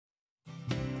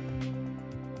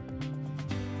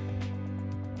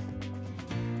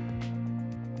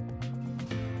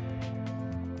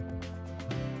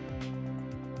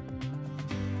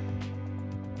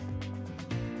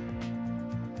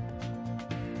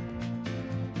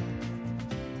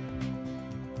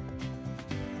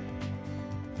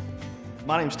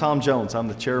My name is Tom Jones. I'm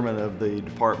the chairman of the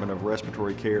Department of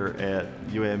Respiratory Care at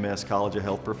UAMS College of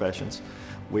Health Professions.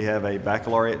 We have a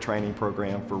baccalaureate training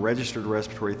program for registered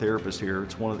respiratory therapists here.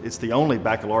 It's the only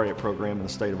baccalaureate program in the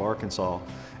state of Arkansas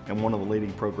and one of the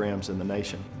leading programs in the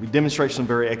nation. We demonstrate some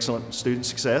very excellent student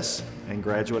success and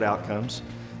graduate outcomes,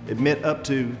 admit up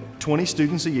to 20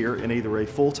 students a year in either a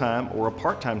full-time or a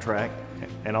part-time track,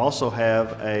 and also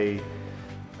have a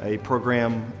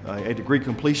program, a degree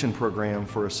completion program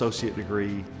for associate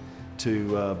degree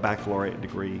to baccalaureate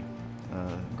degree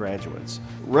graduates.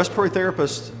 Respiratory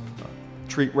therapists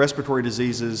treat respiratory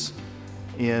diseases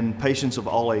in patients of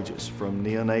all ages, from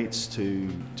neonates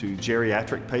to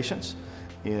geriatric patients,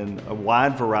 in a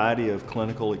wide variety of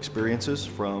clinical experiences,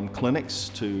 from clinics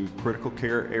to critical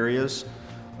care areas,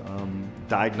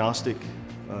 diagnostic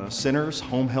centers,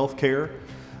 home health care,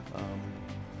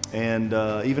 and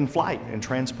even flight and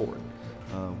transport.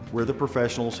 We're the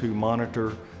professionals who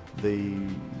monitor the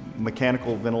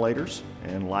mechanical ventilators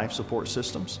and life support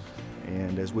systems.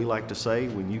 And as we like to say,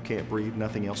 when you can't breathe,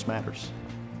 nothing else matters.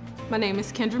 My name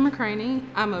is Kendra McCraney.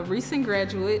 I'm a recent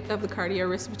graduate of the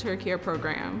Cardiorespiratory Care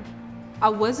program. I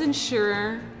wasn't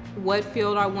sure what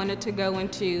field I wanted to go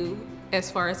into as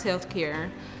far as healthcare.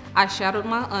 I shadowed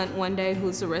my aunt one day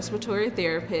who's a respiratory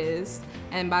therapist,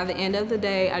 and by the end of the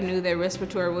day I knew that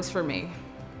respiratory was for me.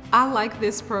 I like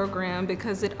this program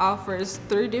because it offers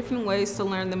 3 different ways to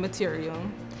learn the material: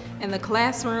 in the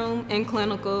classroom, in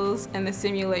clinicals, and the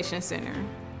simulation center.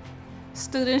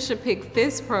 Students should pick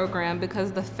this program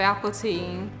because the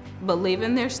faculty believe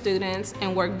in their students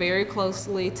and work very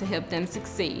closely to help them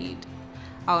succeed.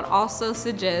 I would also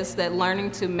suggest that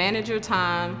learning to manage your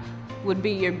time would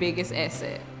be your biggest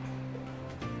asset.